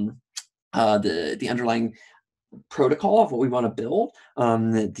the underlying protocol of what we want to build,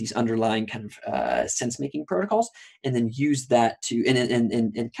 these underlying kind of sense-making protocols, and then use that to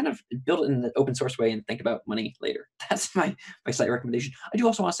and kind of build it in the open source way and think about money later. That's my slight recommendation. I do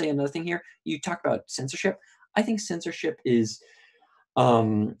also want to say another thing here. You talk about censorship. I think censorship is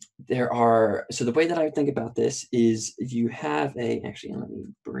so the way that I would think about this is you have actually, let me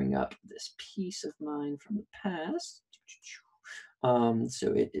bring up this piece of mine from the past.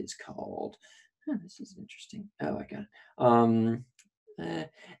 So it is called, this is interesting. Oh, I got it.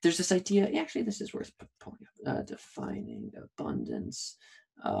 There's this idea, actually this is worth pulling up, defining abundance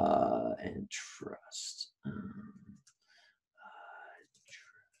and trust.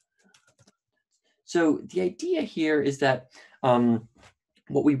 So the idea here is that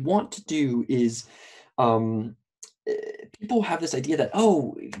what we want to do is, people have this idea that,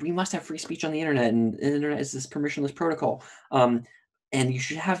 oh, we must have free speech on the internet, and the internet is this permissionless protocol, and you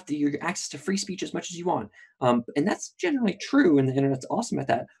should have your access to free speech as much as you want. And that's generally true, and the internet's awesome at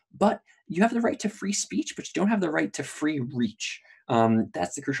that. But you have the right to free speech, but you don't have the right to free reach.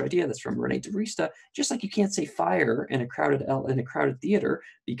 That's the crucial idea. That's from Rene DeRista. Just like you can't say fire in a crowded theater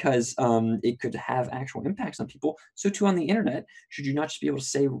because it could have actual impacts on people, so too on the internet should you not just be able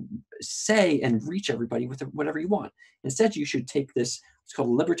to say and reach everybody with whatever you want. Instead, you should take this, what's called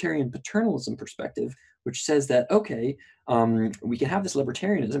a libertarian paternalism perspective, which says that, okay, we can have this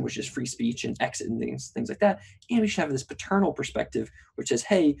libertarianism, which is free speech and exit and things like that, and we should have this paternal perspective, which says,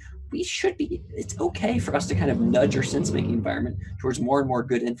 hey, it's okay for us to kind of nudge our sense-making environment towards more and more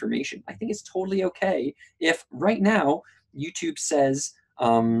good information. I think it's totally okay if right now YouTube says,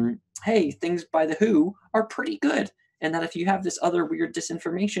 hey, things by The Who are pretty good, and that if you have this other weird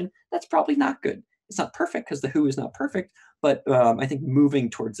disinformation, that's probably not good. It's not perfect because The Who is not perfect, but I think moving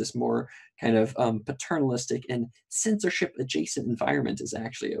towards this more kind of paternalistic and censorship adjacent environment is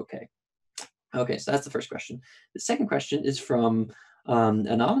actually okay. Okay, so that's the first question. The second question is from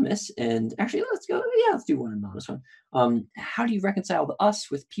Anonymous, and actually let's do one anonymous one. How do you reconcile the us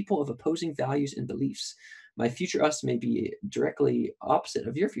with people of opposing values and beliefs? My future us may be directly opposite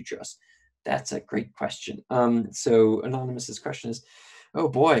of your future us. That's a great question. So Anonymous's question is, oh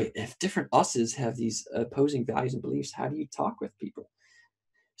boy, if different us's have these opposing values and beliefs, how do you talk with people?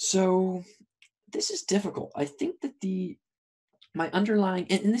 So this is difficult. I think that my underlying,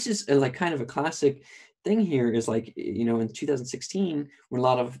 and this is like kind of a classic thing here, is like, in 2016, when a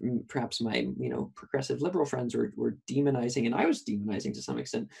lot of perhaps my, progressive liberal friends were demonizing, and I was demonizing to some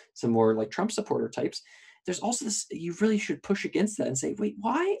extent, some more like Trump supporter types. There's also this, you really should push against that and say, wait,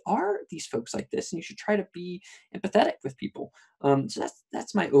 why are these folks like this? And you should try to be empathetic with people. So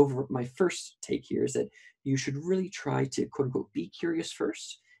that's my first take here, is that you should really try to, quote unquote, be curious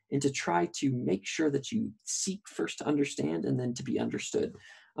first, and to try to make sure that you seek first to understand and then to be understood.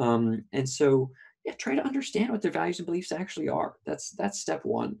 And so, yeah, try to understand what their values and beliefs actually are. That's step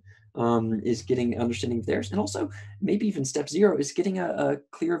one, is getting understanding of theirs. And also maybe even step 0 is getting a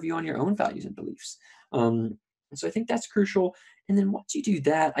clear view on your own values and beliefs. So I think that's crucial. And then once you do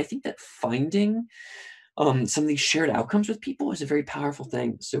that, I think that finding some of these shared outcomes with people is a very powerful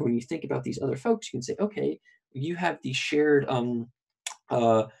thing. So when you think about these other folks, you can say, okay, you have these shared,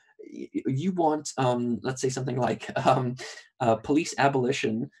 you want, let's say something like police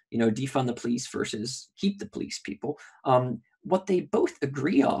abolition, defund the police versus keep the police people. What they both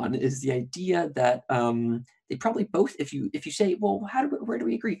agree on is the idea that they probably both, if you say, well, where do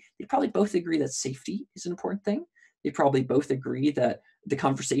we agree? They probably both agree that safety is an important thing. They probably both agree that the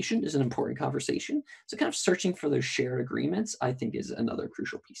conversation is an important conversation. So kind of searching for those shared agreements, I think, is another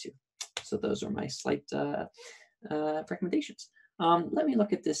crucial piece here. So those are my slight recommendations. Let me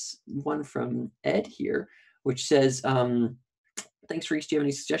look at this one from Ed here, which says, thanks, Rhys. Do you have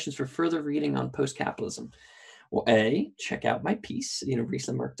any suggestions for further reading on post-capitalism? Well, check out my piece,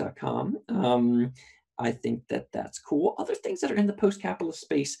 rhyslandmark.com. I think that's cool. Other things that are in the post-capitalist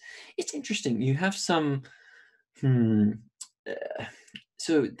space, it's interesting. You have some,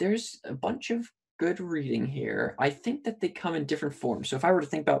 so there's a bunch of good reading here. I think that they come in different forms. So if I were to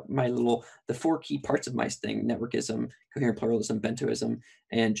think about the 4 key parts of my thing, networkism, coherent pluralism, bentoism,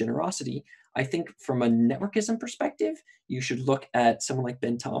 and generosity, I think from a networkism perspective, you should look at someone like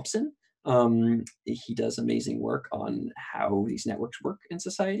Ben Thompson. He does amazing work on how these networks work in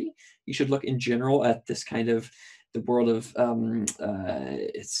society. You should look in general at this kind of the world of the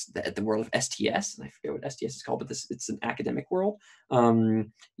world of STS, and I forget what STS is called, but it's an academic world.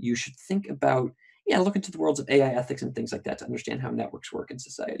 You should think about look into the worlds of AI ethics and things like that to understand how networks work in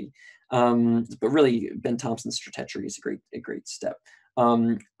society. But really, Ben Thompson's strategy is a great step.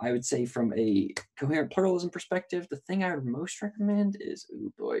 I would say from a coherent pluralism perspective, the thing I would most recommend is,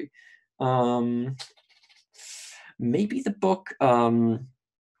 oh boy, maybe the book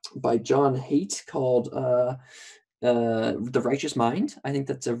by John Haidt called The Righteous Mind. I think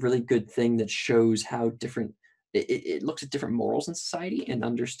that's a really good thing that shows how different it looks at different morals in society and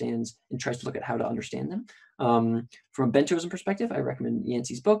understands and tries to look at how to understand them. From a Bentoism perspective, I recommend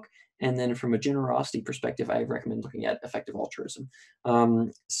Yancey's book. And then from a generosity perspective, I recommend looking at effective altruism.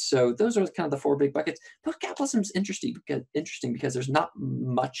 So those are kind of the 4 big buckets. Post-Capitalism is interesting because there's not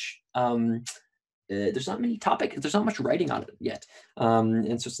much there's not many topics, there's not much writing on it yet.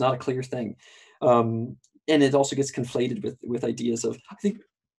 And so it's not a clear thing. And it also gets conflated with ideas of, I think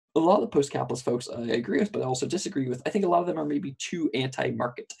a lot of the post-capitalist folks I agree with, but I also disagree with. I think a lot of them are maybe too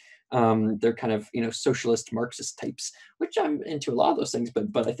anti-market. They're kind of, socialist Marxist types, which I'm into a lot of those things,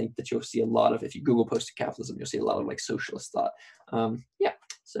 but I think that you'll see a lot of, if you Google post-capitalism, you'll see a lot of like socialist thought.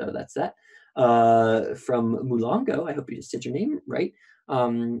 So that's that. From Mulango, I hope you said your name right.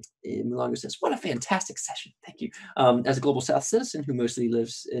 Mulango says, "What a fantastic session! Thank you. As a global South citizen who's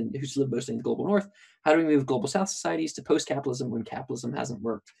lived mostly in the global North, how do we move global South societies to post-capitalism when capitalism hasn't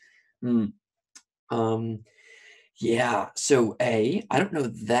worked?" So I don't know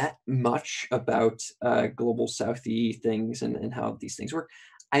that much about global Southy things and how these things work.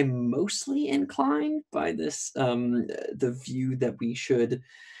 I'm mostly inclined by this the view that we should.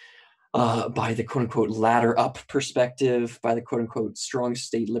 By the quote-unquote ladder up perspective, by the quote-unquote strong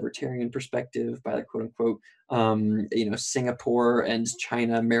state libertarian perspective, by the quote-unquote Singapore and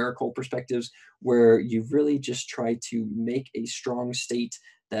China miracle perspectives, where you really just try to make a strong state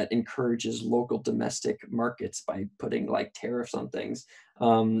that encourages local domestic markets by putting like tariffs on things,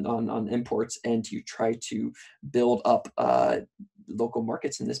 on imports, and you try to build up local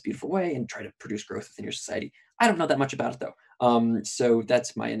markets in this beautiful way and try to produce growth within your society. I don't know that much about it though. So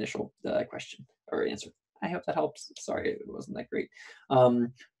that's my initial question or answer. I hope that helps. Sorry, it wasn't that great.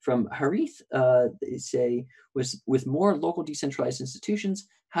 From Harith, they say, with more local decentralized institutions,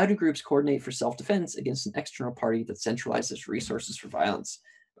 how do groups coordinate for self-defense against an external party that centralizes resources for violence?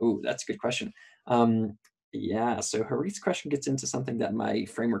 Oh, that's a good question. So Harith's question gets into something that my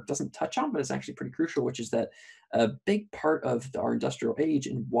framework doesn't touch on, but it's actually pretty crucial, which is that a big part of our industrial age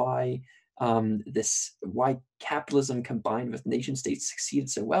and why capitalism combined with nation states succeeded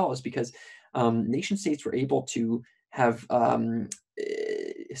so well is because nation states were able to have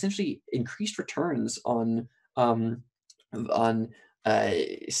essentially increased returns on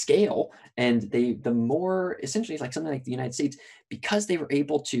scale, and the more essentially like something like the United States, because they were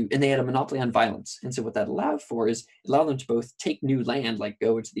able to, and they had a monopoly on violence, and so what that allowed for is it allowed them to both take new land, like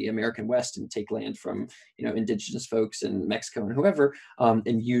go into the American West and take land from indigenous folks in Mexico and whoever,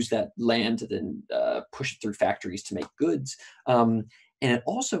 and use that land to then push it through factories to make goods. And it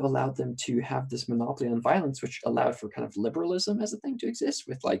also allowed them to have this monopoly on violence, which allowed for kind of liberalism as a thing to exist,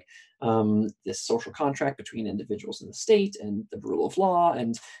 with like this social contract between individuals and the state, and the rule of law,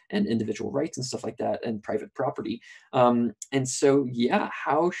 and individual rights and stuff like that, and private property. And so,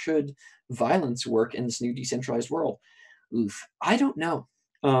 how should violence work in this new decentralized world? I don't know.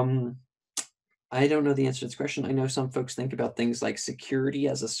 I don't know the answer to this question. I know some folks think about things like security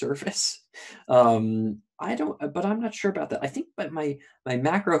as a service. I don't, but I'm not sure about that. I think my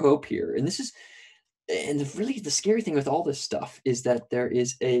macro hope here, and really the scary thing with all this stuff is that there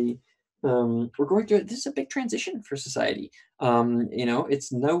is we're going through, this is a big transition for society.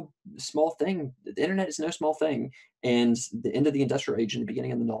 It's no small thing. The internet is no small thing. And the end of the industrial age and the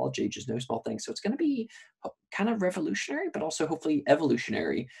beginning of the knowledge age is no small thing. So it's going to be kind of revolutionary, but also hopefully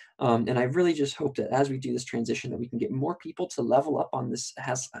evolutionary. And I really just hope that as we do this transition, that we can get more people to level up on this,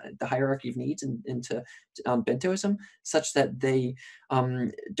 the hierarchy of needs into Bentoism, such that they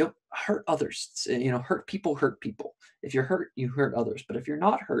don't hurt others. Hurt people. If you're hurt, you hurt others. But if you're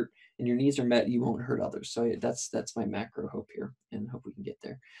not hurt and your needs are met, you won't hurt others. So that's my macro hope here, and hope we can get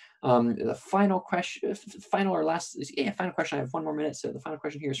there. The final question, final question. I have one more minute. So the final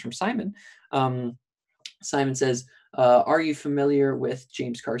question here is from Simon. Simon says, are you familiar with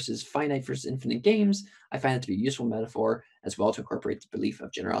James Carson's finite versus infinite games? I find it to be a useful metaphor as well to incorporate the belief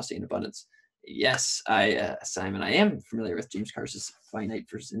of generosity and abundance. Yes, Simon, I am familiar with James Carson's finite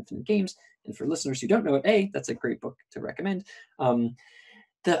versus infinite games. And for listeners who don't know it, that's a great book to recommend.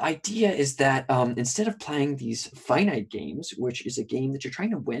 The idea is that instead of playing these finite games, which is a game that you're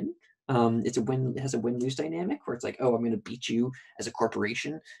trying to win, it has a win-lose dynamic where it's like, oh, I'm going to beat you as a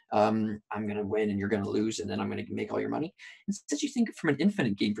corporation. I'm going to win and you're going to lose, and then I'm going to make all your money. Instead, you think from an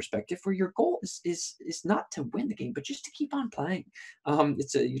infinite game perspective, where your goal is not to win the game, but just to keep on playing.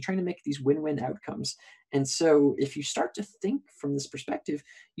 You're trying to make these win-win outcomes. And so if you start to think from this perspective,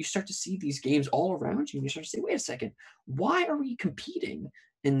 you start to see these games all around you, and you start to say, wait a second, why are we competing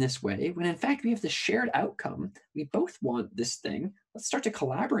in this way when in fact we have this shared outcome? We both want this thing. Let's start to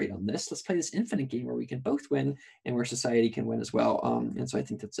collaborate on this. Let's play this infinite game where we can both win and where society can win as well. And so I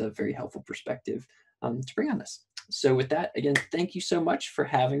think that's a very helpful perspective to bring on this. So with that, again, thank you so much for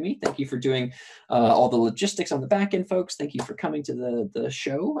having me. Thank you for doing all the logistics on the back end, folks. Thank you for coming to the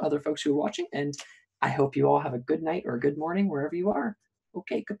show, other folks who are watching. And I hope you all have a good night or a good morning wherever you are.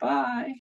 Okay, goodbye.